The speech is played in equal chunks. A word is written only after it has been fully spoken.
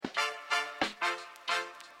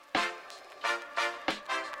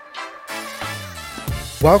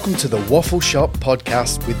Welcome to the Waffle Shop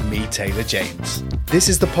podcast with me, Taylor James. This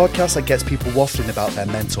is the podcast that gets people waffling about their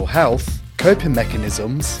mental health, coping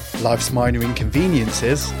mechanisms, life's minor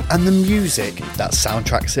inconveniences, and the music that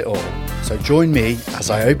soundtracks it all. So join me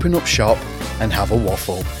as I open up shop and have a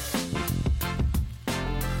waffle.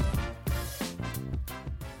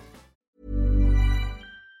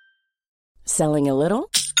 Selling a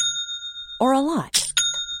little or a lot?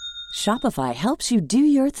 Shopify helps you do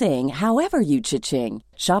your thing however you cha-ching.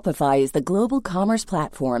 Shopify is the global commerce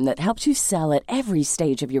platform that helps you sell at every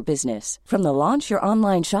stage of your business. From the launch your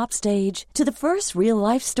online shop stage to the first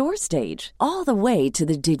real-life store stage, all the way to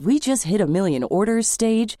the did we just hit a million orders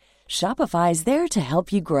stage. Shopify's there to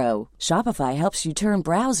help you grow. Shopify helps you turn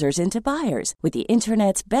browsers into buyers with the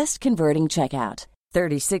internet's best converting checkout.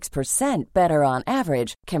 36% better on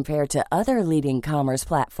average compared to other leading commerce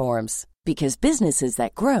platforms. Because businesses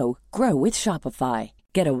that grow, grow with Shopify.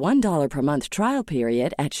 Get a $1 per month trial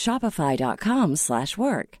period at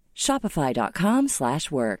shopify.com/work.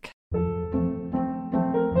 Shopify.com/work.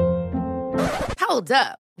 Hold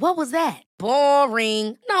up. What was that?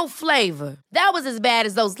 Boring. No flavor. That was as bad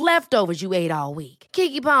as those leftovers you ate all week.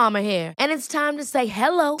 Keke Palmer here. And it's time to say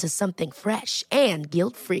hello to something fresh and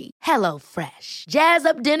guilt-free. Hello Fresh. Jazz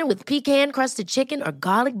up dinner with pecan-crusted chicken or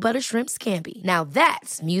garlic butter shrimp scampi. Now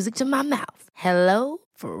that's music to my mouth. Hello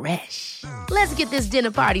Fresh. Let's get this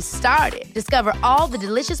dinner party started. Discover all the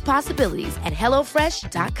delicious possibilities at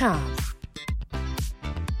hellofresh.com.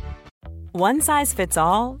 One size fits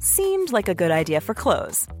all seemed like a good idea for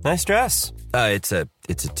clothes. Nice dress. It's a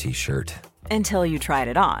t-shirt. Until you tried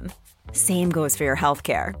it on. Same goes for your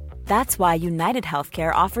healthcare. That's why United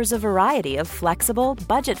Healthcare offers a variety of flexible,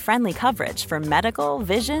 budget-friendly coverage for medical,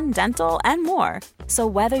 vision, dental, and more. So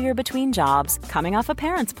whether you're between jobs, coming off a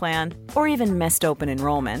parent's plan, or even missed open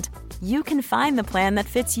enrollment, you can find the plan that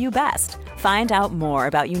fits you best. Find out more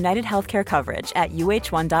about United Healthcare coverage at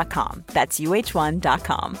uh1.com. That's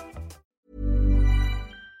uh1.com.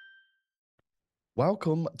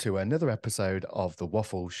 Welcome to another episode of the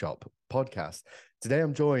Waffle Shop podcast. Today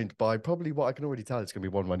I'm joined by probably what I can already tell is going to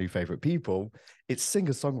be one of my new favourite people. It's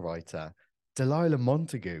singer-songwriter Delilah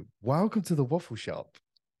Montagu. Welcome to the Waffle Shop.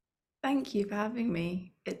 Thank you for having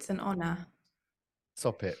me. It's an honour.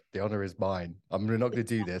 Stop it. The honour is mine. I'm not going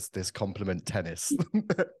to do this compliment tennis.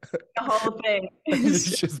 The whole thing.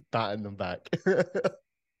 It's just batting them back.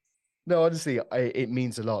 No, honestly, it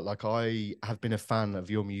means a lot. Like, I have been a fan of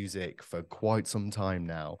your music for quite some time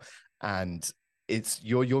now, and it's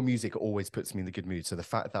your music always puts me in the good mood. So the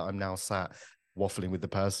fact that I'm now sat waffling with the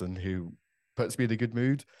person who puts me in a good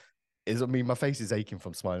mood my face is aching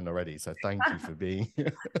from smiling already. So thank you for being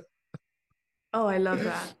here. Oh, I love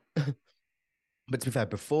that. But to be fair,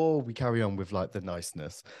 before we carry on with like the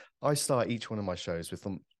niceness, I start each one of my shows with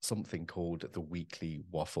something called the weekly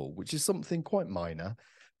waffle, which is something quite minor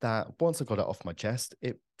that once I got it off my chest,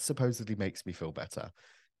 it supposedly makes me feel better.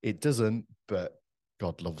 It doesn't, but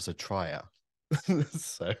God loves a trier.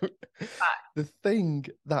 So the thing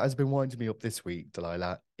that has been winding me up this week,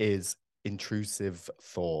 Delilah, is intrusive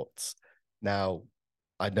thoughts. Now,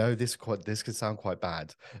 I know this could sound quite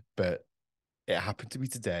bad, but it happened to me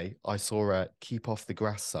today. I saw a "keep off the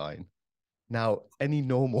grass" sign. Now, any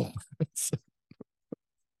normal person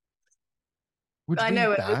would I read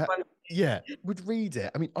know that. Yeah, would read it.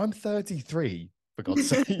 I mean, I'm 33, for God's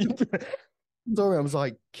sake. Sorry, I was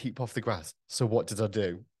like, keep off the grass. So what did I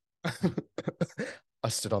do? I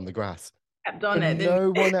stood on the grass. Kept on it.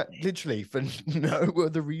 Literally, for no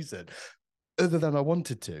other reason other than I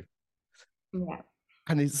wanted to. Yeah.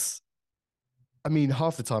 And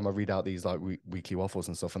half the time I read out these like weekly waffles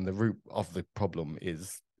and stuff, and the root of the problem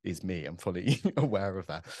is me. I'm fully aware of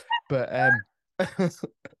that. But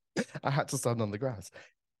I had to stand on the grass.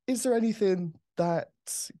 Is there anything that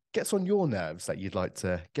gets on your nerves that you'd like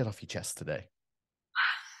to get off your chest today?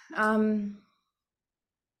 There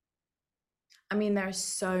are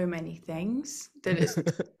so many things that is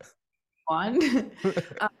one.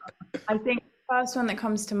 I think the first one that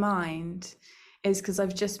comes to mind is because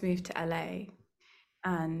I've just moved to LA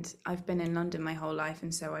and I've been in London my whole life.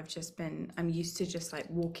 And so I'm used to just like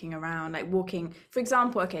walking around, for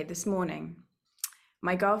example, this morning,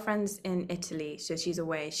 my girlfriend's in Italy, so she's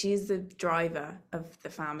away. She's the driver of the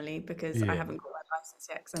family because I haven't got my license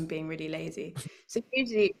yet because I'm being really lazy. So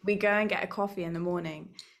usually we go and get a coffee in the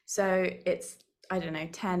morning. So it's,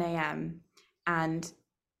 10 a.m. and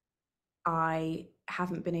I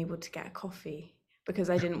haven't been able to get a coffee because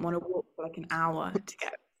I didn't want to walk for like an hour to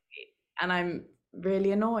get a coffee. And I'm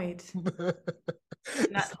really annoyed.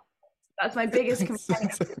 That's my biggest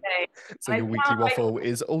complaint of today. So your weekly waffle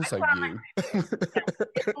is also you.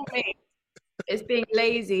 It's all me. It's being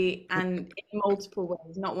lazy and in multiple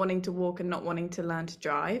ways, not wanting to walk and not wanting to learn to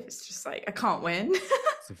drive. It's just like I can't win.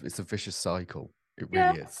 It's a vicious cycle. It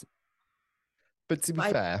Yeah. really is. But to be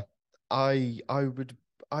But fair, I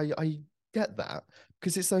get that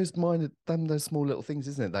because it's those those small little things,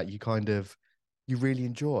 isn't it, that you really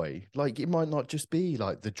enjoy. Like it might not just be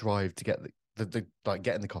like the drive to get the like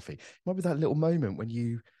getting the coffee. It might be that little moment when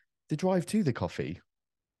the drive to the coffee.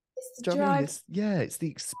 it's the Do you know what I mean? drive. It's the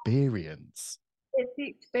experience. It's the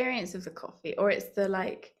experience of the coffee, or it's the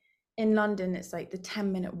like in London, it's like the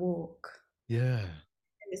 10-minute walk. Yeah.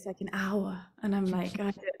 And it's like an hour. And I'm like,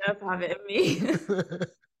 I don't know if I have it in me.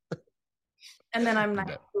 And then I'm like,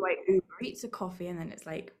 No. do I Uber Eats a coffee? And then it's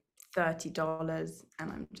like $30.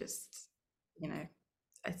 And I'm just,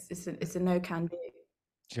 it's a no can do.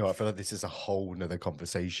 Do you know what? I feel like this is a whole nother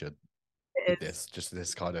conversation. It is.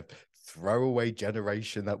 This kind of throwaway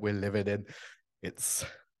generation that we're living in.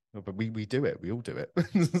 But we do it. We all do it.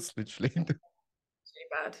 It's literally Too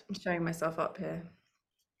bad. I'm showing myself up here.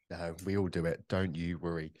 no, we all do it. Don't you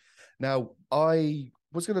worry. Now, I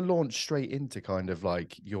was going to launch straight into kind of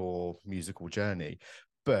like your musical journey,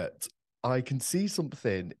 but I can see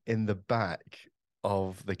something in the back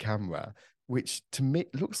of the camera, which to me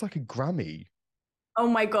looks like a Grammy. Oh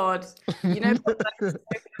my God. You know, what? That's so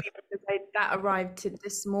funny because that arrived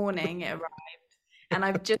this morning. It arrived. And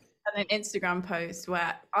I've just done an Instagram post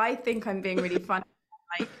where I think I'm being really funny.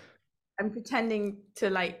 Like, I'm pretending to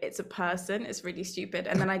like it's a person. It's really stupid.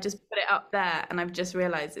 And then I just put it up there and I've just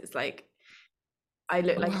realized it's like I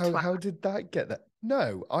look like a twat. How did that get that?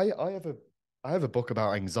 No, I have a book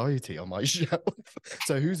about anxiety on my shelf.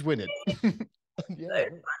 So who's winning? Yeah.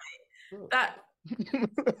 So that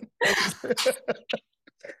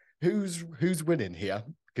who's winning here?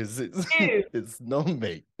 Because you. it's not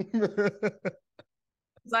me. Because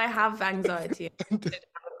I have anxiety. I did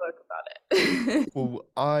have a book about it. Well,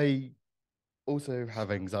 I also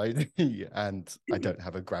have anxiety and I don't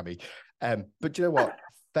have a Grammy. But you know what?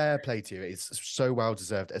 Fair play to you. It's so well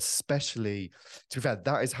deserved, especially to be fair,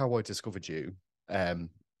 that is how I discovered you on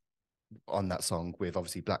that song with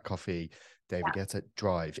obviously Black Coffee, David Guetta,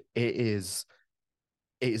 Drive. It is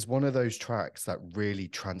one of those tracks that really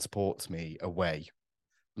transports me away.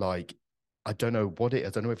 Like, I don't know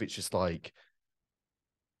if it's just like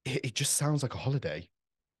it just sounds like a holiday.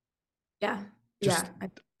 Yeah. Just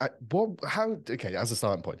okay, as a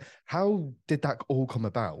starting point, how did that all come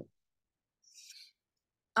about?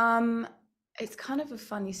 It's kind of a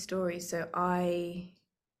funny story. So I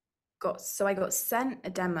got sent a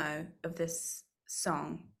demo of this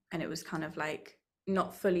song and it was kind of like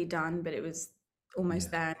not fully done, but it was almost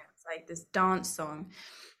there. And it was like this dance song.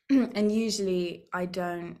 And usually I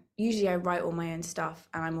write all my own stuff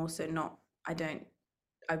and I'm also not, I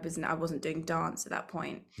wasn't doing dance at that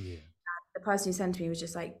point. Yeah. The person who sent to me was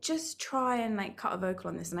just like, just try and like cut a vocal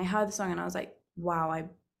on this. And I heard the song and I was like, wow,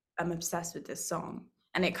 I'm obsessed with this song.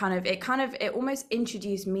 And it almost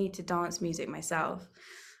introduced me to dance music myself.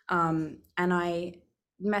 And I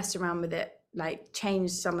messed around with it, like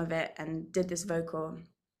changed some of it and did this vocal,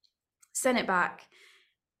 sent it back.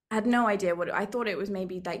 I had no idea I thought it was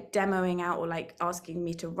maybe like demoing out or like asking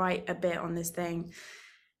me to write a bit on this thing.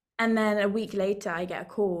 And then a week later I get a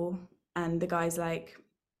call and the guy's like,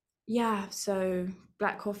 yeah, so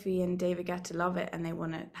Black Coffee and David Guetta love it and they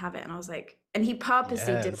want to have it. And I was like, and he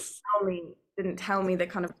purposely didn't tell me the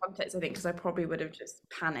kind of context, I think, because I probably would have just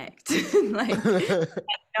panicked. Like,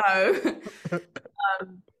 no.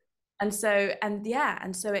 And so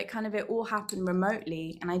it all happened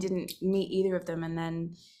remotely and I didn't meet either of them. And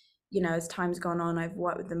then, as time's gone on, I've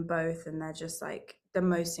worked with them both and they're just like the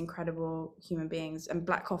most incredible human beings. And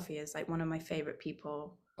Black Coffee is like one of my favorite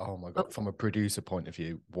people. Oh my God. From a producer point of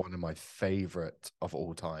view, one of my favorite of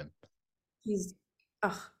all time. He's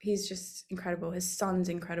just incredible. His son's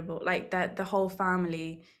incredible. Like that, the whole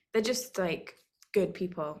family, they're just like good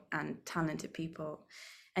people and talented people.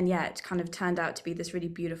 And yeah, it kind of turned out to be this really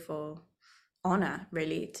beautiful honor,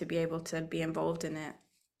 really, to be able to be involved in it.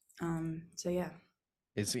 So yeah.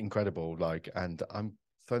 It's incredible. Like, and I'm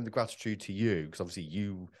throwing the gratitude to you because obviously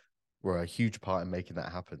you were a huge part in making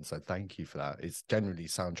that happen. So thank you for that. It's generally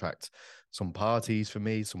soundtracked some parties for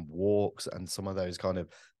me, some walks, and some of those kind of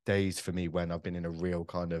days for me when I've been in a real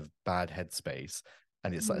kind of bad headspace.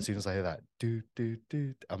 And it's like, as soon as I hear that,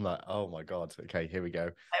 I'm like, oh my God, okay, here we go.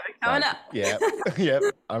 Coming up. Yeah, yeah,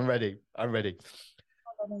 I'm ready.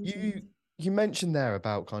 You mentioned there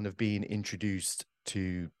about kind of being introduced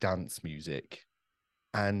to dance music.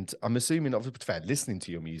 And I'm assuming, obviously, listening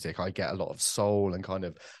to your music, I get a lot of soul and kind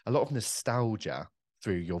of a lot of nostalgia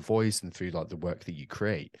through your voice and through like the work that you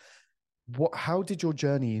create. how did your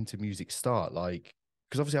journey into music start? Like,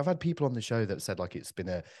 because obviously I've had people on the show that said like it's been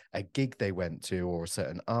a gig they went to, or a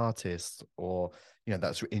certain artist, or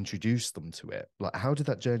that's introduced them to it. Like, how did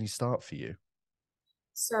that journey start for you?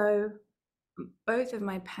 So both of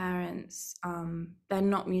my parents, they're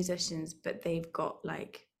not musicians, but they've got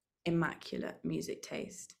like immaculate music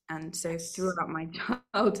taste. And so throughout my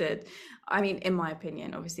childhood, I mean, in my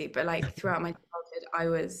opinion, obviously, but like throughout my childhood, I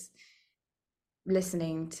was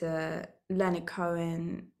listening to Leonard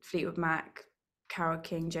Cohen, Fleetwood Mac, Carole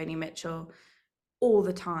King, Joni Mitchell all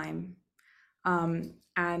the time.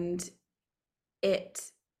 And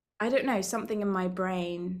I don't know, something in my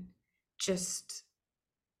brain just,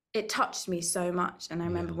 it touched me so much. And I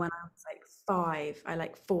remember when I was like 5, I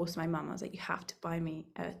like forced my mum, I was like, you have to buy me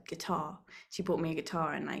a guitar. She bought me a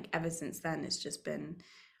guitar, and like ever since then I've just been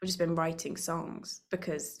writing songs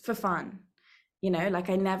because for fun, like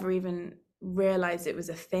I never even realized it was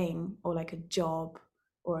a thing or like a job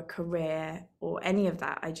or a career or any of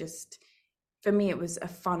that. For me, it was a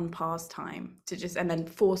fun pastime to just, and then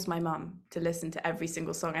force my mum to listen to every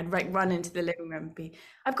single song. I'd like run into the living room and be,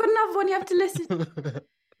 I've got another one you have to listen to.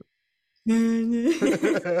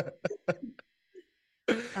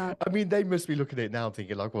 I mean, they must be looking at it now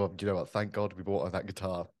thinking like, well, do you know what? Thank God we bought her that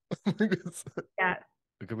guitar. Yeah.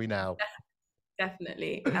 Look at me now.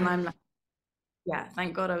 Definitely. And I'm like, yeah,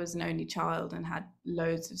 thank God I was an only child and had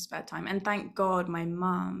loads of spare time. And thank God my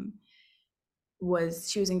mum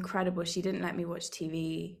she was incredible. She didn't let me watch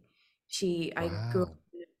TV. I grew up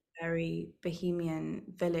in a very bohemian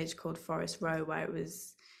village called Forest Row, where it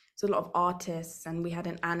was a lot of artists, and we had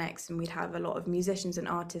an annex, and we'd have a lot of musicians and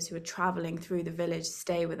artists who were traveling through the village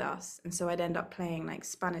stay with us. And so I'd end up playing like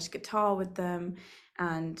Spanish guitar with them,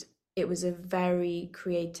 and it was a very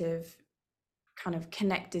creative, kind of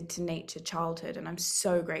connected to nature childhood, and I'm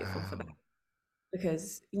so grateful for that,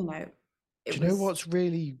 because do you know what's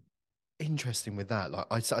really interesting with that? Like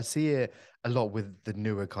I see it a lot with the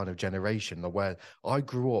newer kind of generation, where I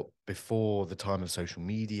grew up before the time of social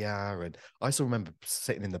media, and I still remember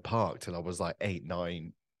sitting in the park till I was like 8,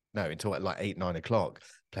 9, no, until like 8, 9 o'clock,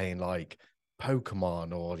 playing like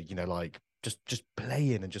Pokemon, or like just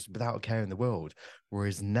playing and just without a care in the world.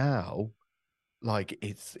 Whereas now, like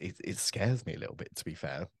it scares me a little bit, to be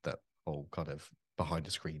fair, that whole kind of behind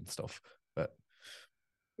the screen stuff. But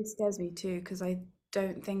it scares me too, because I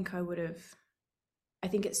don't think I would have. I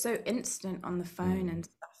think it's so instant on the phone and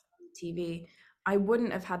stuff on TV. I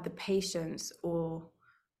wouldn't have had the patience or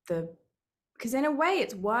because in a way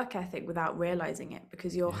it's work ethic without realizing it,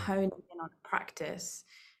 because you're honing in on practice.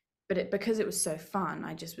 But because it was so fun,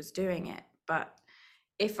 I just was doing it. But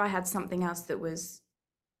if I had something else that was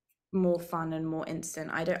more fun and more instant,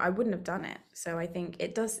 I wouldn't have done it. So I think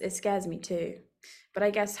it scares me too. But I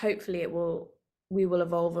guess hopefully we will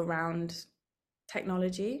evolve around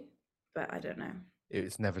technology, but I don't know.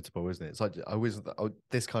 It's inevitable, isn't it? It's like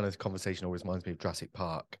this kind of conversation always reminds me of Jurassic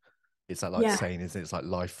Park. It's like saying, isn't it? It's like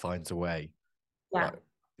life finds a way. Yeah.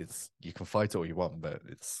 Like, you can fight it all you want, but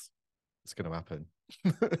it's going to happen.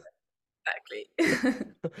 Exactly.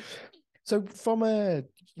 So from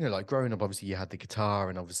like growing up, obviously you had the guitar,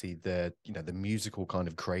 and obviously the the musical kind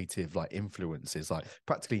of creative like influences, like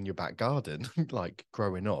practically in your back garden, like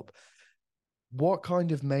growing up. What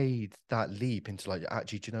kind of made that leap into like,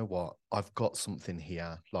 actually, do you know what? I've got something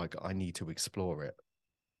here, like I need to explore it.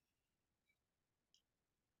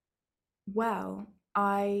 Well,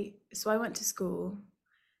 I went to school,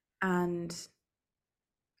 and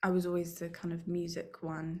I was always the kind of music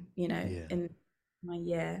one, in my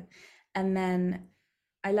year. And then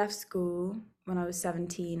I left school when I was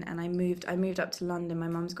 17, and I moved up to London. My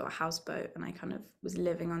mum's got a houseboat, and I kind of was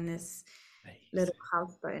living on this little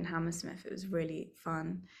houseboat in Hammersmith. It was really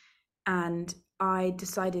fun. And I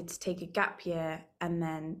decided to take a gap year and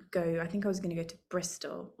then I think I was going to go to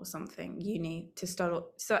Bristol or something, uni, to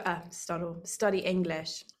study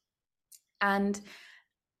English. And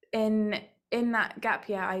in that gap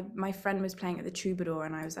year, my friend was playing at the Troubadour,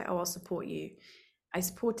 and I was like, oh, I'll support you. I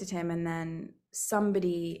supported him, and then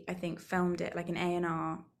somebody, I think, filmed it, like an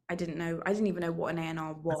A&R. I didn't even know what an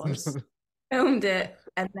A&R was. Filmed it,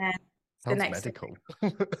 and then sounds the next medical.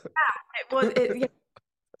 Day, it was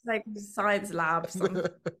like a science lab or something.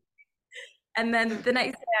 And then the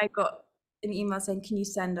next day I got an email saying, can you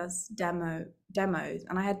send us demos?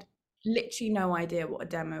 And I had literally no idea what a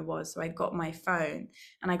demo was. So I got my phone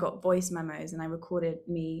and I got voice memos, and I recorded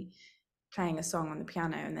me playing a song on the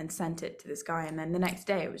piano and then sent it to this guy. And then the next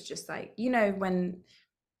day it was just like, when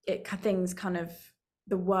things kind of,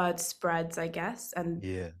 the word spreads, I guess. And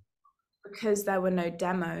because there were no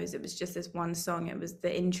demos, it was just this one song. It was,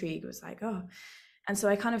 the intrigue was like, oh. And so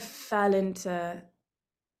I kind of fell into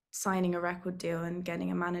signing a record deal and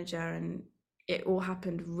getting a manager, and it all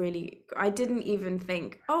happened really. I didn't even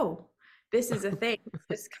think, oh, this is a thing. It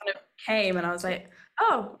just kind of came, and I was like,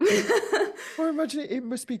 oh. Well, imagine it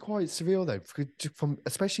must be quite surreal though, from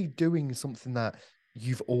especially doing something that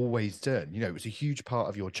you've always done. You know, it was a huge part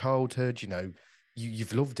of your childhood. You know,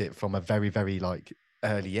 you've loved it from a very, very like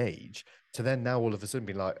early age to then now all of a sudden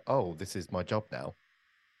be like, oh, this is my job now.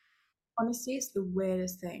 Honestly, it's the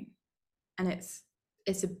weirdest thing, and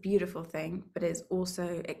it's a beautiful thing, but it's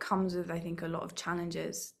also, it comes with, I think, a lot of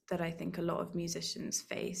challenges that I think a lot of musicians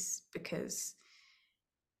face, because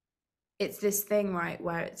it's this thing, right,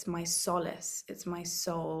 where it's my solace, it's my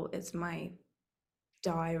soul, it's my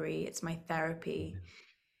diary, it's my therapy,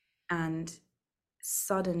 and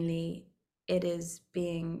suddenly it is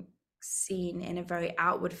being seen in a very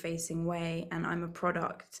outward facing way, and I'm a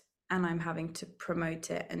product, and I'm having to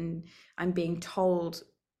promote it, and I'm being told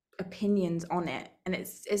opinions on it, and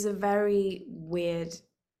it's a very weird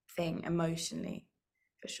thing emotionally,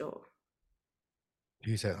 for sure.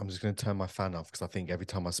 Who said I'm just going to turn my fan off because I think every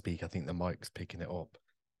time I speak, I think the mic's picking it up.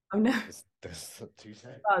 Oh no. There's 2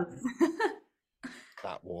 seconds. It does.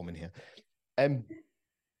 That warm in here.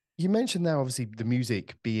 You mentioned now, obviously, the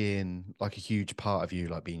music being like a huge part of you,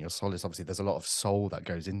 like being your solace. Obviously, there's a lot of soul that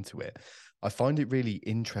goes into it. I find it really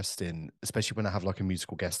interesting, especially when I have like a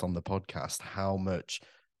musical guest on the podcast, how much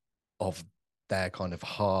of their kind of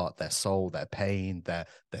heart, their soul, their pain, their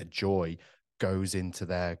joy goes into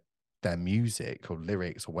their music or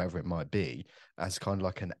lyrics or whatever it might be as kind of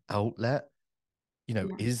like an outlet. You know,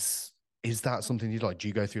 Yeah. is that something you like? Do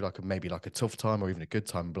you go through like maybe like a tough time or even a good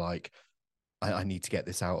time, like I need to get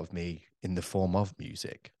this out of me in the form of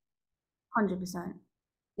music? 100%.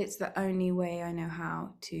 It's the only way I know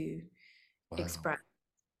how to express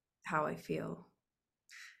how I feel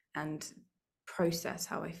and process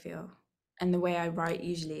how I feel. And the way I write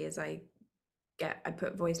usually is I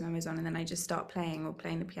put voice memos on, and then I just start playing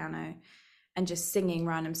the piano and just singing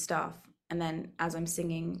random stuff. And then as I'm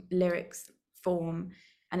singing, lyrics form.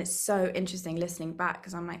 And it's so interesting listening back,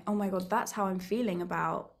 because I'm like, oh my God, that's how I'm feeling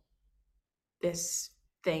about this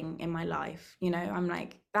thing in my life. You know, I'm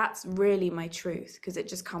like, that's really my truth, because it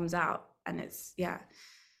just comes out, and it's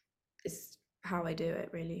how I do it,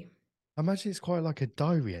 really. I imagine it's quite like a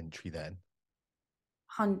diary entry then.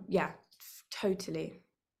 Yeah, totally.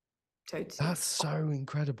 That's so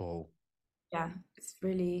incredible. Yeah, it's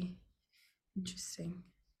really interesting.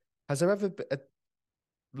 Has there ever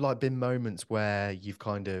been moments where you've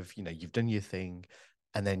kind of, you know, you've done your thing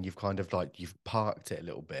and then you've kind of like, you've parked it a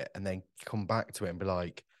little bit and then come back to it and be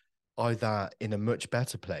like, either in a much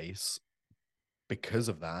better place because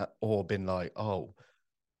of that, or been like, oh,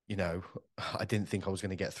 you know, I didn't think I was going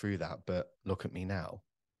to get through that, but look at me now.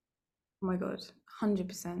 Oh my God,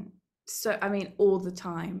 100%. So, I mean, all the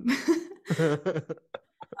time.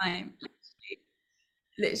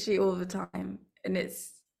 Literally all the time. And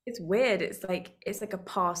it's weird. It's like a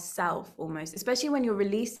past self almost, especially when you're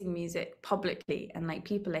releasing music publicly and like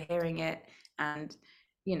people are hearing it, and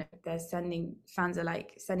you know, fans are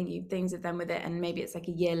like sending you things of them with it, and maybe it's like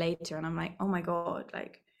a year later and I'm like, oh my God,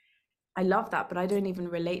 like I love that, but I don't even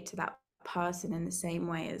relate to that person in the same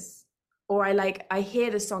way as, or I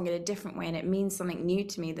hear the song in a different way and it means something new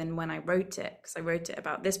to me than when I wrote it, because I wrote it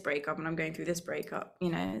about this breakup and I'm going through this breakup, you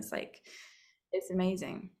know. It's like, it's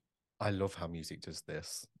amazing. I love how music does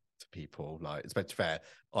this to people. Like, it's better fair.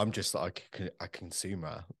 I'm just like a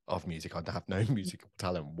consumer of music. I have no musical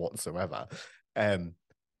talent whatsoever.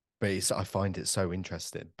 But I find it so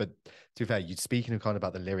interesting. But to be fair, you speaking of kind of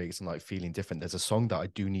about the lyrics and like feeling different, there's a song that I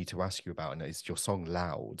do need to ask you about, and it's your song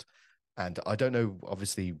Loud. And I don't know,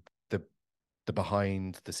 obviously, the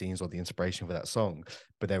behind the scenes or the inspiration for that song,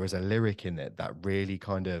 but there is a lyric in it that really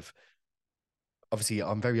kind of, obviously,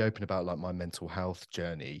 I'm very open about like my mental health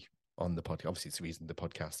journey on the podcast. Obviously, it's the reason the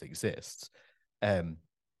podcast exists.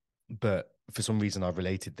 But for some reason, I've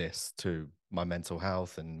related this to my mental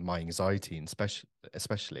health and my anxiety, and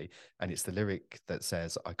especially, and it's the lyric that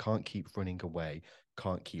says, "I can't keep running away,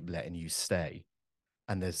 can't keep letting you stay."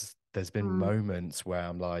 And there's been moments where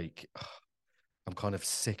I'm like, ugh, I'm kind of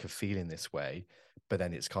sick of feeling this way, but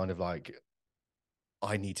then it's kind of like,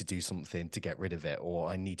 I need to do something to get rid of it, or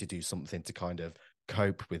I need to do something to kind of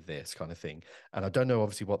cope with this kind of thing. And I don't know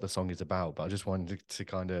obviously what the song is about, but I just wanted to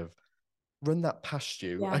kind of run that past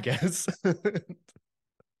you, I guess. Oh,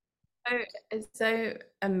 it's so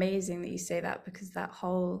amazing that you say that, because that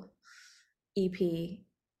whole EP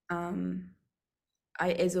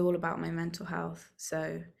is all about my mental health.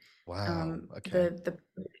 So wow. Okay.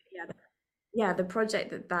 The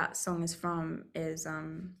project that song is from is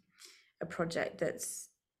a project that's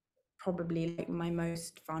probably like my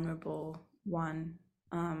most vulnerable one.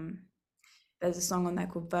 There's a song on there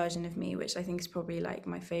called Version of Me, which I think is probably like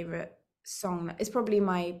my favorite song. It's probably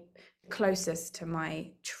my closest to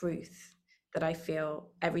my truth, that I feel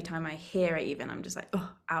every time I hear it. Even I'm just like,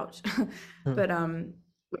 oh, ouch. But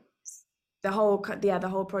the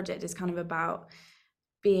whole project is kind of about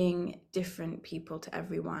being different people to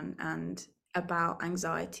everyone, and about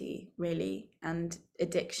anxiety really, and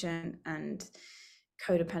addiction and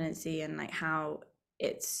codependency, and like how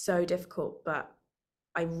it's so difficult, but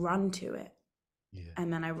I run to it. Yeah.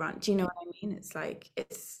 And then I run. Do you know what I mean? It's like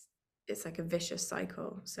it's like a vicious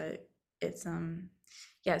cycle. So it's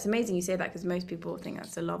yeah, it's amazing you say that, because most people think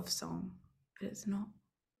that's a love song, but it's not.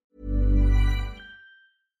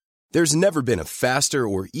 There's never been a faster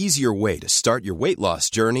or easier way to start your weight loss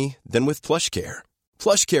journey than with PlushCare.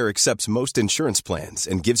 PlushCare accepts most insurance plans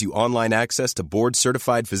and gives you online access to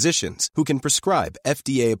board-certified physicians who can prescribe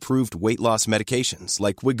FDA-approved weight loss medications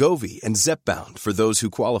like Wegovy and Zepbound for those who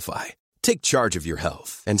qualify. Take charge of your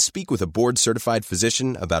health and speak with a board-certified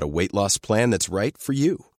physician about a weight loss plan that's right for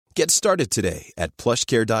you. Get started today at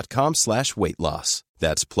plushcare.com/weight-loss.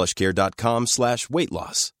 That's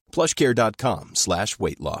plushcare.com/weight-loss.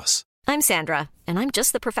 plushcare.com/weight-loss. I'm Sandra, and I'm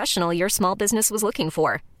just the professional your small business was looking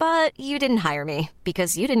for. But you didn't hire me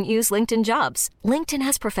because you didn't use LinkedIn Jobs. LinkedIn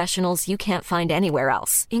has professionals you can't find anywhere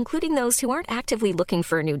else, including those who aren't actively looking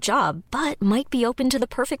for a new job, but might be open to the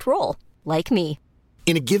perfect role, like me.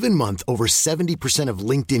 In a given month, over 70% of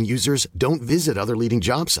LinkedIn users don't visit other leading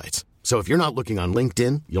job sites. So if you're not looking on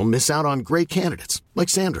LinkedIn, you'll miss out on great candidates like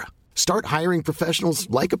Sandra. Start hiring professionals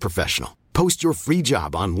like a professional. Post your free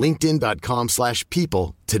job on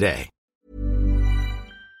linkedin.com/people today.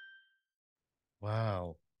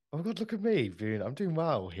 Wow. Oh my God, look at me. I'm doing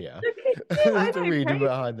well here. I'm Still reading okay.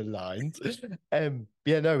 behind the lines.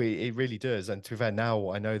 Yeah, no, it really does. And to be fair,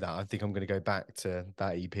 now I know that, I think I'm going to go back to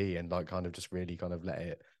that EP and like kind of just really kind of let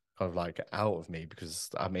it kind of like out of me, because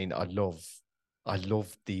I mean, I love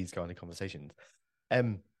these kind of conversations.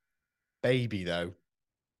 Baby though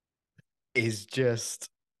is just,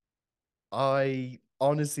 I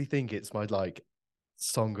honestly think it's my like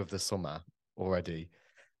song of the summer already.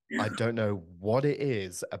 I don't know what it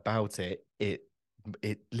is about it. It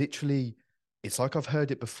literally, it's like I've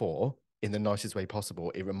heard it before in the nicest way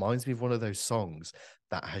possible. It reminds me of one of those songs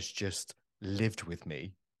that has just lived with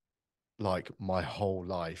me like my whole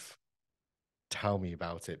life. Tell me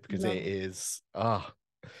about it, because Love it it. is Love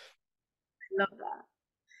that.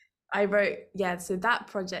 I wrote, yeah, so that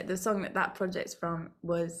project, the song that project's from,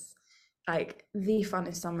 was like the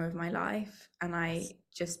funnest summer of my life. And I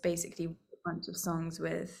just basically wrote a bunch of songs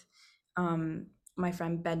with my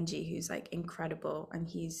friend Benji, who's like incredible. And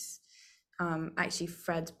he's actually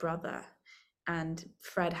Fred's brother. And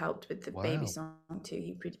Fred helped with the baby wow. song too.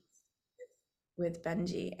 He produced with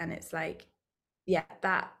Benji. And it's like, yeah,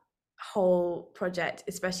 that whole project,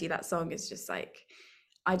 especially that song, is just like,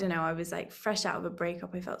 I don't know, I was like fresh out of a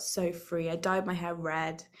breakup. I felt so free. I dyed my hair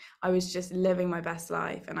red. I was just living my best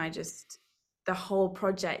life. And the whole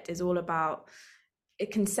project is all about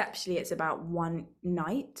it. Conceptually, it's about one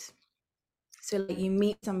night. So like you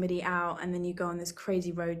meet somebody out and then you go on this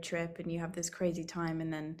crazy road trip and you have this crazy time.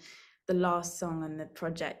 And then the last song on the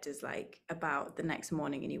project is like about the next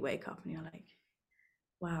morning, and you wake up and you're like,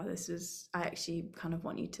 wow, I actually kind of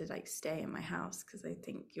want you to like stay in my house because I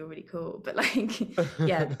think you're really cool. But like,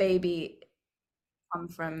 yeah, baby, come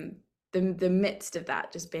from the midst of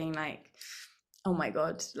that, just being like, oh my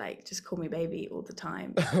God, like just call me baby all the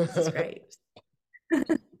time. This is great.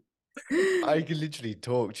 I can literally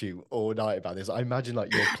talk to you all night about this. I imagine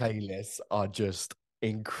like your playlists are just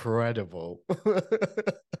incredible.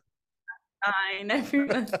 I know.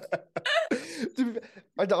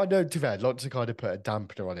 I know, to be fair, not to kind of put a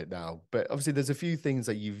dampener on it now, but obviously there's a few things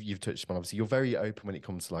that you've touched on. Obviously, you're very open when it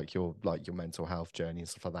comes to like your mental health journey and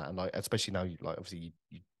stuff like that, and like especially now, like obviously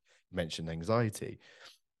you mentioned anxiety.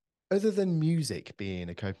 Other than music being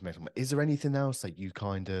a coping mechanism, is there anything else that you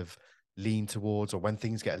kind of lean towards, or when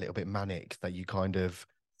things get a little bit manic, that you kind of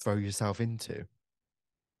throw yourself into?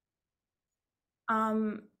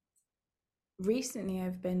 Recently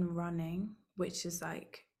I've been running, which is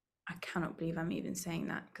like, I cannot believe I'm even saying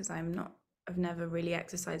that, because I've never really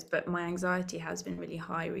exercised, but my anxiety has been really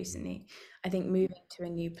high recently. I think moving to a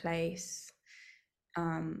new place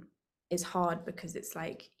is hard, because it's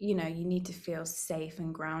like, you need to feel safe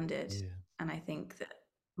and grounded. Yeah. And I think that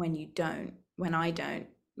when I don't,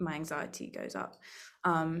 my anxiety goes up.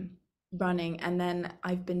 Running. And then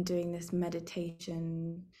I've been doing this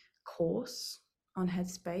meditation course on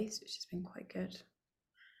Headspace, which has been quite good.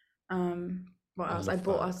 What I else? I love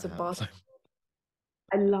bought that us a app. basket.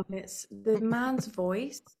 I love it. The man's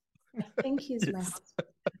voice. I think he's my Yes.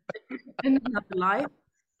 husband in another life.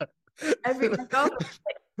 My girlfriend's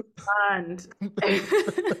like, and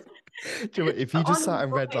Do you know what, if you just sat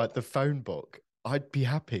and read voice. like the phone book, I'd be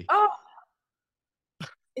happy. Oh,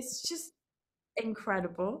 it's just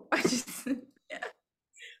incredible. I just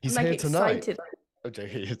He's I'm here like tonight. excited. Okay,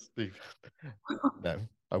 he is. No,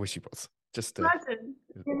 I wish he was. Just Imagine,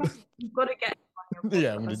 you've got to get him on your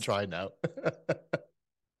yeah, I'm gonna podcast. try now.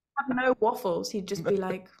 Have no waffles. He'd just be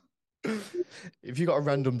like, if you got a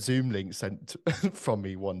random Zoom link sent from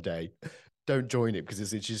me one day, don't join it because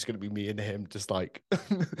it's just going to be me and him just like,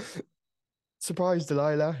 surprise,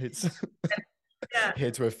 Delilah. It's yeah.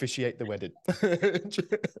 here to officiate the wedding.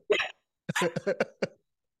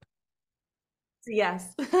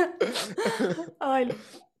 Yes.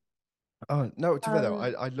 Oh no, to be fair though,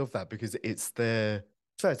 I love that because it's the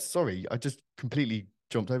sorry, I just completely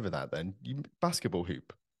jumped over that then. Basketball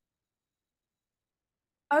hoop.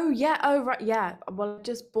 Oh yeah. Oh right. Yeah. Well, I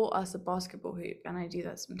just bought us a basketball hoop, and I do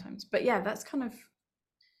that sometimes. But yeah, that's kind of.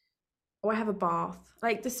 Oh, I have a bath.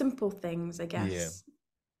 Like the simple things, I guess. Yeah.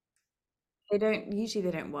 They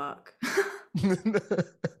don't work.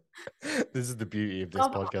 This is the beauty of this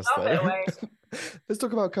podcast, though. Let's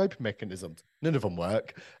talk about coping mechanisms. None of them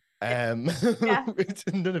work. None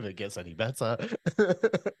of it gets any better.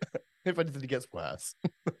 If anything, it gets worse.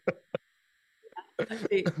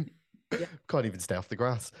 Can't even stay off the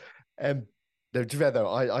grass. No, to be fair though,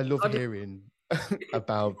 I love hearing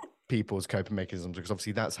about people's coping mechanisms because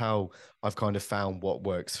obviously that's how I've kind of found what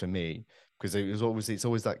works for me. Because it's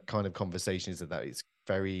always that kind of conversation, is that it's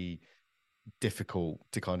very difficult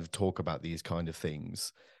to kind of talk about these kind of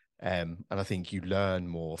things. And I think you learn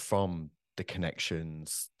more from the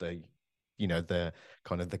connections, the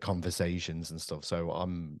kind of the conversations and stuff. So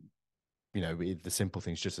the simple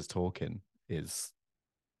things, just as talking is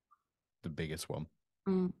the biggest one.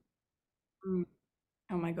 Mm. Mm.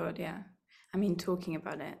 Oh my God, yeah. I mean, talking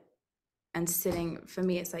about it and for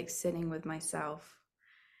me, it's like sitting with myself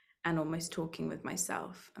and almost talking with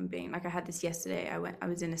myself and being like, I had this yesterday. I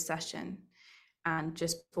was in a session, and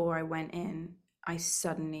just before I went in, I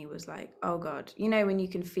suddenly was like, oh God, when you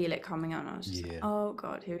can feel it coming on, I was just like, oh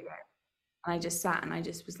God, here we go. And I just sat and I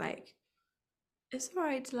just was like, it's all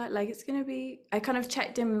right to like it's going to be, I kind of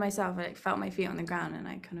checked in with myself. I felt my feet on the ground, and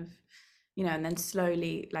I kind of, and then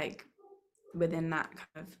slowly, like within that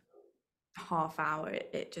kind of half hour,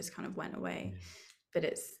 it just kind of went away. But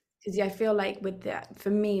it's because I feel like for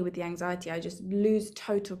me with the anxiety, I just lose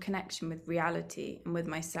total connection with reality and with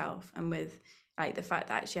myself and with like the fact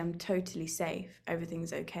that actually I'm totally safe,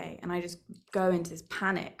 everything's okay, and I just go into this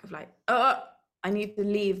panic of like, oh, I need to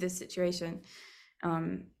leave this situation.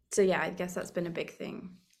 So yeah, I guess that's been a big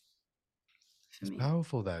thing for me. It's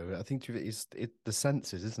powerful though. I think it's the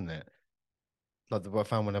senses, isn't it? Like what I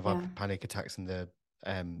found whenever I've had panic attacks in the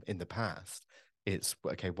past, it's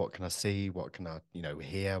okay, what can I see? What can I,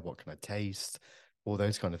 hear? What can I taste? All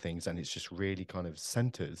those kind of things. And it's just really kind of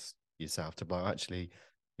centers yourself to like, actually,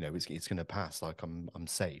 it's going to pass. Like I'm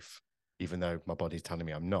safe, even though my body's telling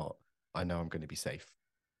me I'm not. I know I'm going to be safe.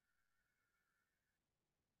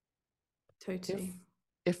 Totally.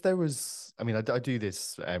 If there was, I mean, I do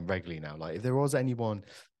this regularly now. Like if there was anyone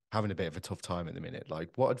having a bit of a tough time at the minute, like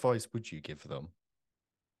what advice would you give them?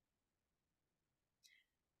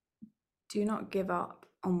 Do not give up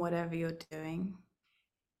on whatever you're doing.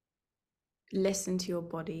 Listen to your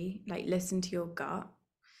body, like listen to your gut.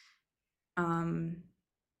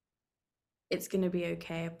 It's going to be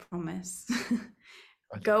okay, I promise.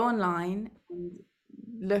 Go online and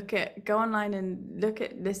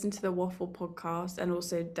listen to the Waffle podcast. And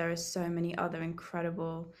also there are so many other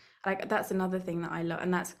incredible, like that's another thing that I love.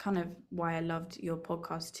 And that's kind of why I loved your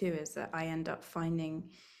podcast too, is that I end up finding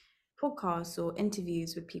podcasts or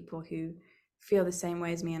interviews with people who feel the same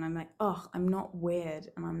way as me. And I'm like, oh, I'm not weird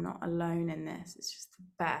and I'm not alone in this. It's just the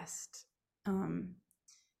best.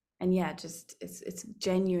 And yeah, just it's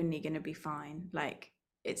genuinely going to be fine. Like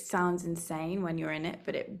it sounds insane when you're in it,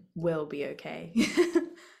 but it will be okay.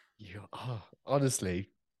 You are honestly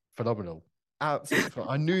phenomenal. Absolutely.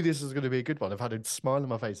 I knew this was going to be a good one. I've had a smile on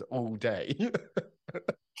my face all day.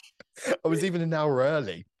 I was even an hour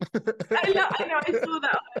early. I know. I saw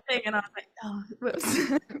that other thing and I was like, oh,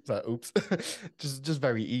 whoops. It's like, oops. just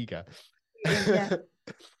very eager. Yeah.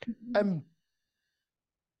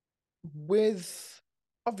 With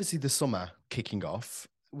obviously the summer kicking off,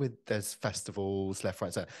 there's festivals left,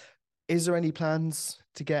 right, center. Is there any plans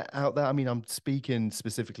to get out there? I mean, I'm speaking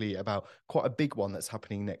specifically about quite a big one that's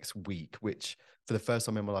happening next week, which for the first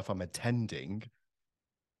time in my life I'm attending.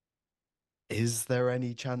 Is there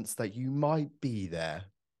any chance that you might be there?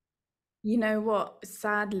 You know what?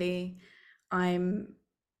 Sadly, I'm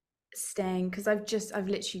staying because I've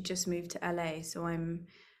literally just moved to LA, so I'm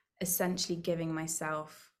essentially giving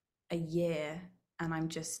myself a year, and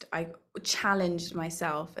I challenged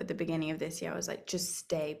myself at the beginning of this year. I was like, just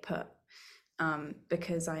stay put,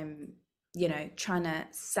 because I'm, trying to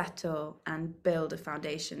settle and build a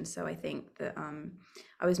foundation. So I think that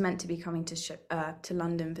I was meant to be coming to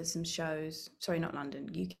London for some shows. Sorry, not London,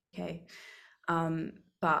 UK.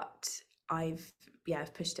 But I've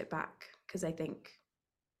pushed it back because I think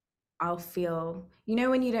I'll feel,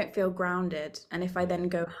 when you don't feel grounded, and if I then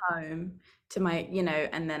go home to my,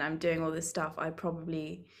 and then I'm doing all this stuff, I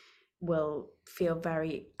probably will feel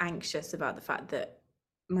very anxious about the fact that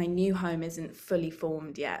my new home isn't fully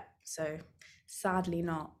formed yet. So sadly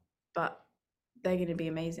not, but they're going to be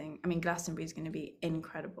amazing. I mean, Glastonbury is going to be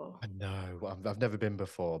incredible. I know. I've never been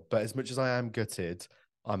before, but as much as I am gutted,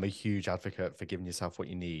 I'm a huge advocate for giving yourself what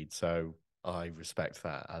you need. So I respect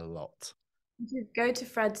that a lot. Go to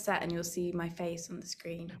Fred's set and you'll see my face on the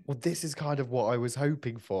screen. Well, this is kind of what I was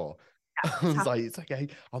hoping for. I was like, it's okay.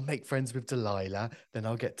 I'll make friends with Delilah, then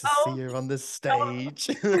I'll get to see her on the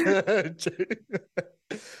stage.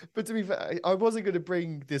 But to be fair, I wasn't going to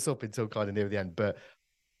bring this up until kind of near the end. But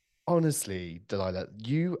honestly, Delilah,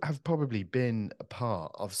 you have probably been a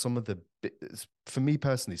part of some of the, for me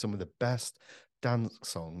personally, some of the best dance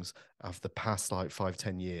songs of the past like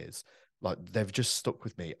 5-10 years. Like they've just stuck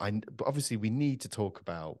with me. But obviously we need to talk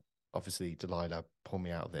about, obviously, Delilah, pull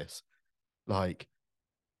me out of this. Like,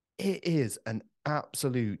 it is an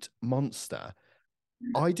absolute monster.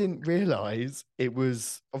 I didn't realize it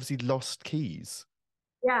was obviously Lost Keys.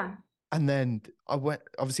 Yeah. And then I heard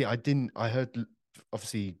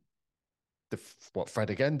obviously what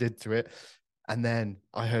Fred again did to it. And then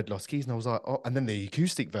I heard Lost Keys and I was like, oh, and then the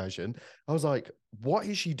acoustic version, I was like, what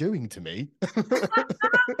is she doing to me?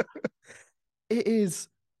 It is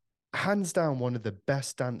hands down one of the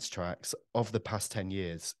best dance tracks of the past 10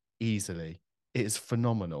 years, easily. It is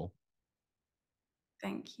phenomenal.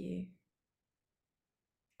 Thank you.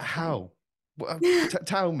 How?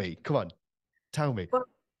 Tell me. Come on. Tell me. Well,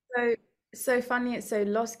 so funny. So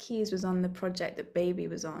Lost Keys was on the project that Baby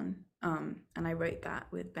was on. And I wrote that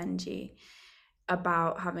with Benji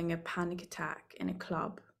about having a panic attack in a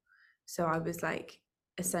club. So I was like,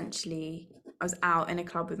 essentially, I was out in a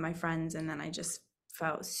club with my friends and then I just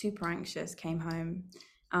felt super anxious, came home.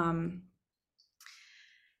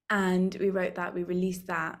 And we wrote that, we released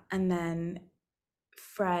that. And then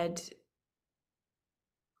Fred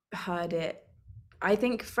heard it. I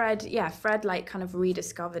think Fred like kind of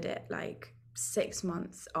rediscovered it like 6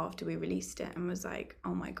 months after we released it and was like,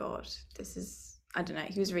 oh my God, this is, I don't know,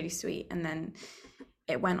 he was really sweet. And then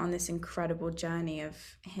it went on this incredible journey of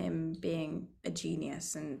him being a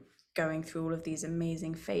genius and going through all of these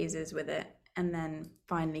amazing phases with it. And then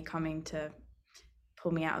finally coming to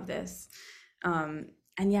pull me out of this.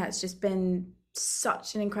 And yeah, it's just been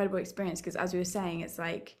such an incredible experience because as we were saying, it's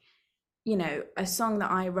like, a song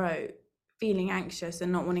that I wrote feeling anxious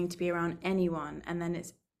and not wanting to be around anyone. And then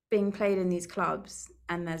it's being played in these clubs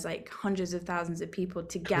and there's like hundreds of thousands of people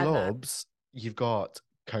together. Clubs, you've got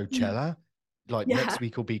Coachella. Like next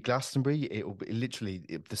week will be Glastonbury. It will be literally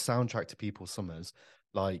the soundtrack to people's summers.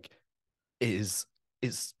 Like it's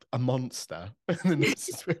a monster. And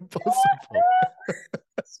it's impossible.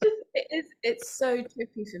 It's so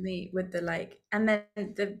trippy for me with the like, and then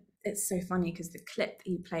it's so funny because the clip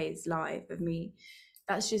he plays live of me,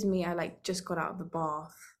 that's just me. I like just got out of the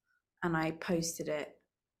bath and I posted it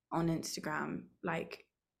on Instagram like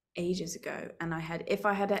ages ago. And if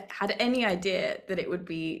I had any idea that it would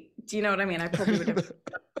be, do you know what I mean? I probably would have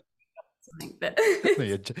something that.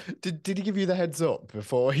 Did he give you the heads up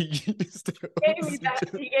before he used to? He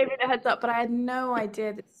gave me the heads up, but I had no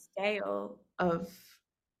idea the scale of.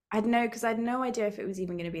 Because I had no idea if it was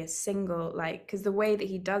even going to be a single, like, because the way that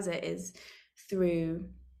he does it is through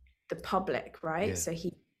the public, right? Yeah. So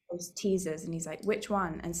he posts teasers and he's like, which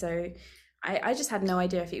one? And so I just had no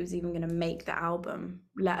idea if it was even going to make the album,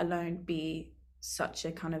 let alone be such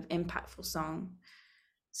a kind of impactful song.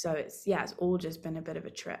 So it's all just been a bit of a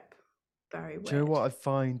trip. Very weird. Do you know what I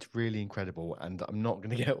find really incredible? And I'm not going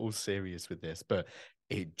to get all serious with this, but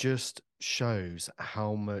it just shows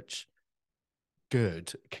how much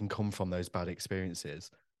good can come from those bad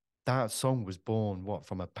experiences. That song was born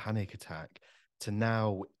from a panic attack to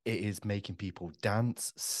now it is making people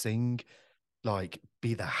dance, sing, like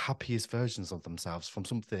be the happiest versions of themselves from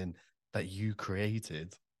something that you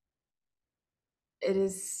created. It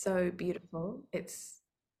is so beautiful. It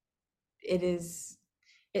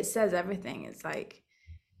says everything. It's like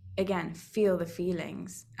again, feel the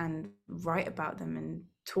feelings and write about them and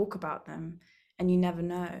talk about them. And you never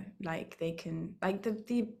know, like they can, like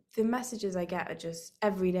the messages I get are just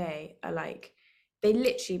every day are like, they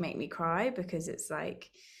literally make me cry, because it's like,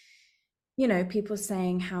 you know, people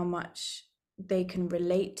saying how much they can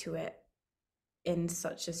relate to it in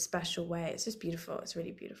such a special way. It's just beautiful. It's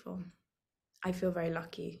really beautiful. I feel very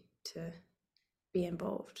lucky to be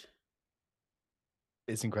involved.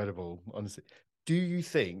 It's incredible, honestly. Do you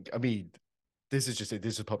think, I mean, this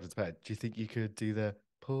just popped into my head. Do you think you could do the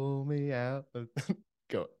pull me out?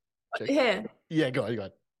 Go on. Check. Here. Yeah, go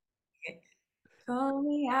on. Pull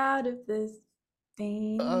me out of this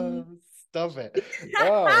thing. Stop it.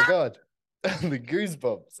 Oh my God. The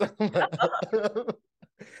goosebumps.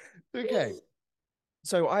 Okay.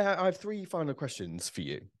 So I have 3 final questions for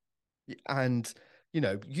you. And, you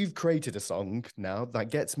know, you've created a song now that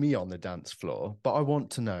gets me on the dance floor, but I want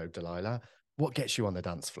to know, Delilah, what gets you on the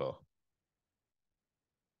dance floor?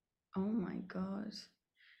 Oh my God.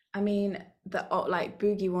 I mean, like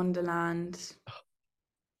Boogie Wonderland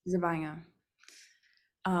is a banger.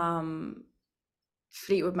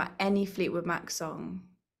 Fleetwood Mac, any Fleetwood Mac song.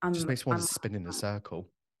 Just makes me want to spin in a circle.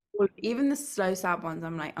 Even the slow sad ones,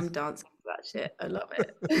 I'm like, I'm dancing to that shit. I love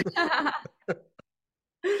it.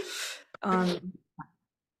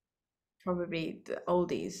 Probably the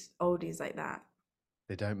oldies like that.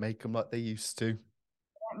 They don't make them like they used to.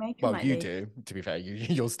 Well, like you do. To be fair,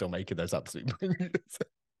 you're still making those absolutely.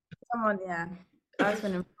 Someone, yeah. I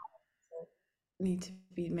need to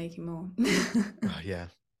be making more. Yeah,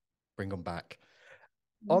 bring them back.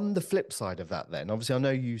 On the flip side of that, then, obviously, I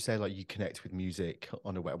know you say like you connect with music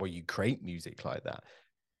on a way where you create music like that.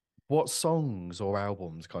 What songs or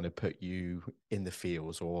albums kind of put you in the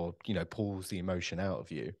feels, or, you know, pulls the emotion out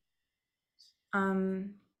of you?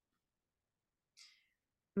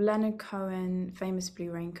 Leonard Cohen, Famous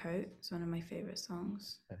Blue Raincoat is one of my favorite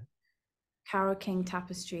songs. Okay. Carole King,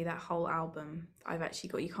 Tapestry, that whole album, I've actually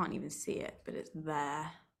got, you can't even see it, but it's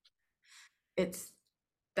there.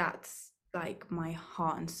 That's like my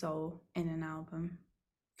heart and soul in an album.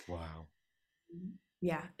 Wow.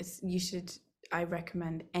 Yeah, I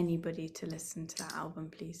recommend anybody to listen to that album,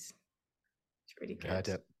 please. It's really good. I heard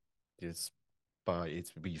it.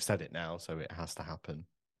 You've said it now, so it has to happen.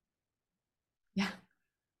 Yeah.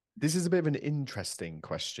 This is a bit of an interesting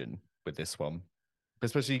question with this one,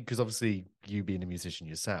 especially because obviously you being a musician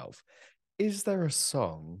yourself. Is there a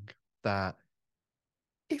song that,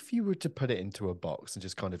 if you were to put it into a box and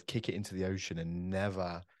just kind of kick it into the ocean and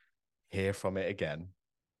never hear from it again,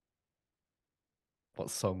 what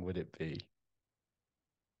song would it be?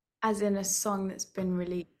 As in a song that's been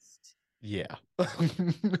released? Yeah.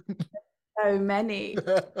 So many.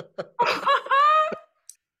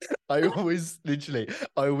 I always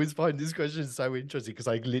find this question so interesting, because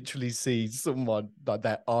I literally see someone, like,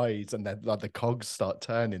 their eyes and then like the cogs start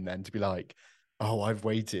turning then to be like, oh, I've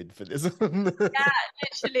waited for this. Yeah,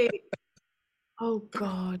 literally. Oh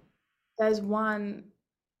God. There's one,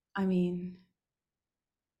 I mean,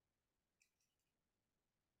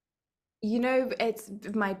 you know, it's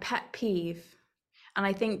my pet peeve. And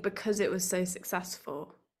I think because it was so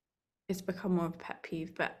successful, it's become more of a pet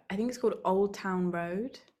peeve, but I think it's called Old Town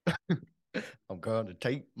Road. I'm going to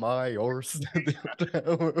take my horse to the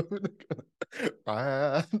road.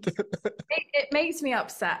 It makes me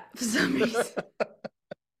upset for some reason.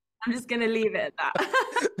 I'm just going to leave it at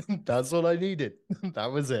that. That's all I needed.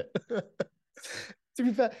 That was it. To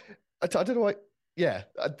be fair, I don't know why. Yeah,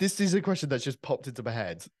 this is a question that's just popped into my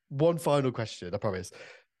head. One final question, I promise.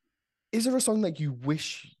 Is there a song that you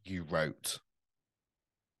wish you wrote?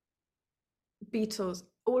 Beatles,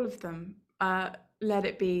 all of them. Let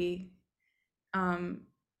It Be.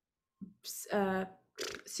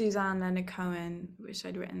 Suzanne, Leonard Cohen. Wish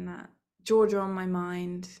I'd written that. Georgia on My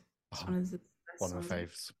Mind. It's one of the best one of my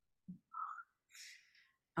songs.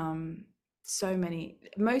 faves. So many.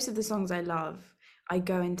 Most of the songs I love, I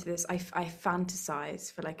go into this. I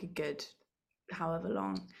fantasize for like a good, however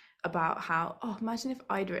long, about how, imagine if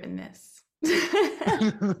I'd written this. And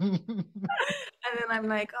then I'm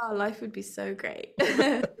like, life would be so great.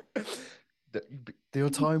 Your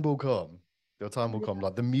time will come. Your time will come.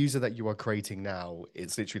 Like, the music that you are creating now,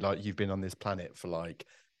 it's literally like you've been on this planet for like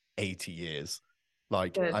 80 years.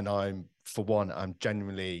 Like, good. And I'm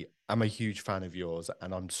a huge fan of yours,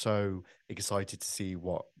 and I'm so excited to see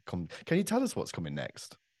what comes. Can you tell us what's coming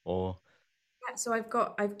next? Or yeah, so I've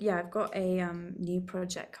got a new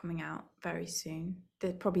project coming out very soon.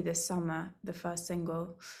 Probably this summer, the first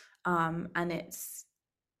single, and it's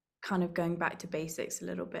kind of going back to basics a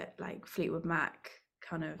little bit, like Fleetwood Mac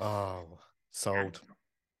kind of. Oh, sold.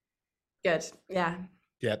 Good, yeah.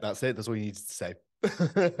 Yeah, that's it. That's all you needed to say.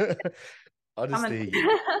 Honestly,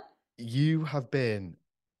 you have been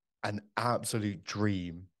an absolute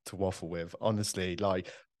dream to waffle with. Honestly,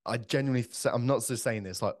 like I genuinely, I'm not just saying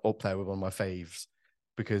this like up there with one of my faves,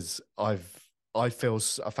 because I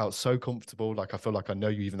felt so comfortable. Like I feel like I know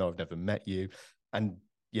you, even though I've never met you. And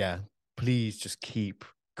yeah, please just keep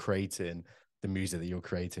creating the music that you're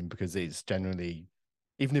creating, because it's generally,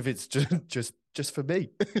 even if it's just for me,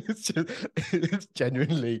 it's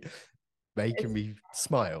genuinely making me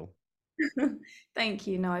smile. Thank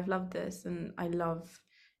you. No, I've loved this, and I love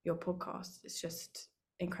your podcast. It's just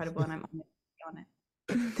incredible, and I'm on it.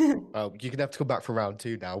 Well, you're gonna have to come back for round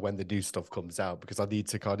 2 now when the new stuff comes out, because I need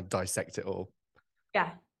to kind of dissect it all.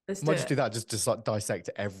 Yeah, let's Might just do that. Just like dissect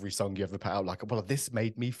every song you ever put out. Like, well, this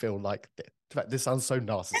made me feel like this. In fact, this sounds so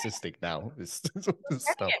narcissistic now. This stuff. It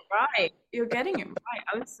right. You're getting it right.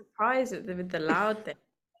 I was surprised with the loud thing.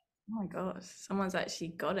 Oh my gosh, someone's actually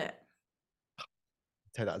got it.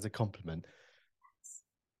 Take that as a compliment.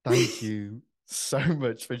 Thank you so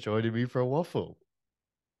much for joining me for a waffle.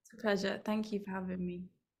 It's a pleasure. Thank you for having me.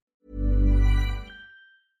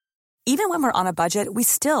 Even when we're on a budget, we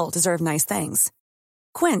still deserve nice things.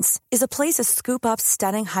 Quince is a place to scoop up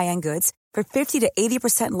stunning high-end goods for 50 to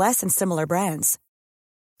 80% less than similar brands.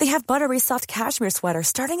 They have buttery soft cashmere sweaters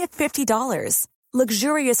starting at $50,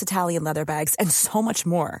 luxurious Italian leather bags, and so much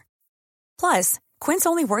more. Plus, Quince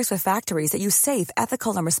only works with factories that use safe,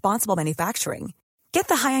 ethical, and responsible manufacturing. Get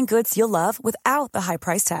the high-end goods you'll love without the high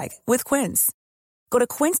price tag with Quince. Go to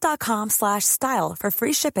quince.com/style for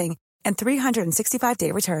free shipping and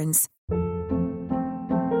 365-day returns.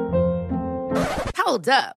 Hold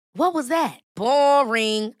up. What was that?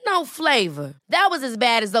 Boring. No flavor. That was as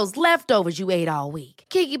bad as those leftovers you ate all week.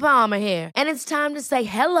 Keke Palmer here, and it's time to say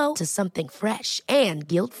hello to something fresh and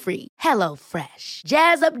guilt-free. Hello Fresh.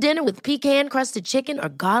 Jazz up dinner with pecan-crusted chicken or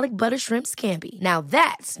garlic butter shrimp scampi. Now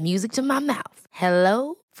that's music to my mouth.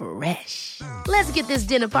 Hello Fresh. Let's get this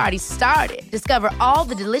dinner party started. Discover all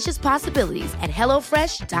the delicious possibilities at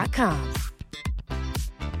hellofresh.com.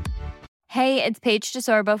 Hey, it's Paige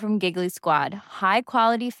DeSorbo from Giggly Squad. High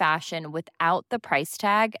quality fashion without the price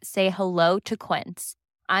tag. Say hello to Quince.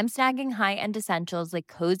 I'm snagging high-end essentials like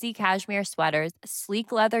cozy cashmere sweaters,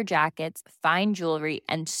 sleek leather jackets, fine jewelry,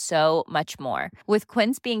 and so much more. With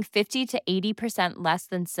Quince being 50 to 80% less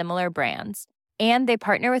than similar brands. And they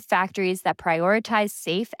partner with factories that prioritize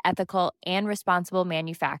safe, ethical, and responsible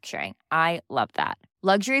manufacturing. I love that.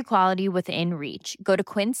 Luxury quality within reach. Go to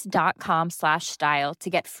quince.com/style to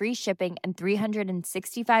get free shipping and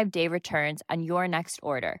 365-day returns on your next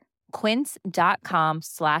order.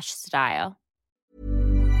 Quince.com/style.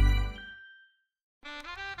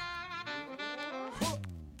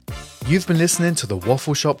 You've been listening to the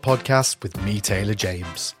Waffle Shop podcast with me, Taylor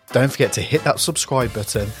James. Don't forget to hit that subscribe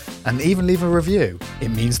button and even leave a review. It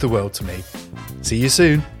means the world to me. See you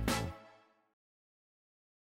soon.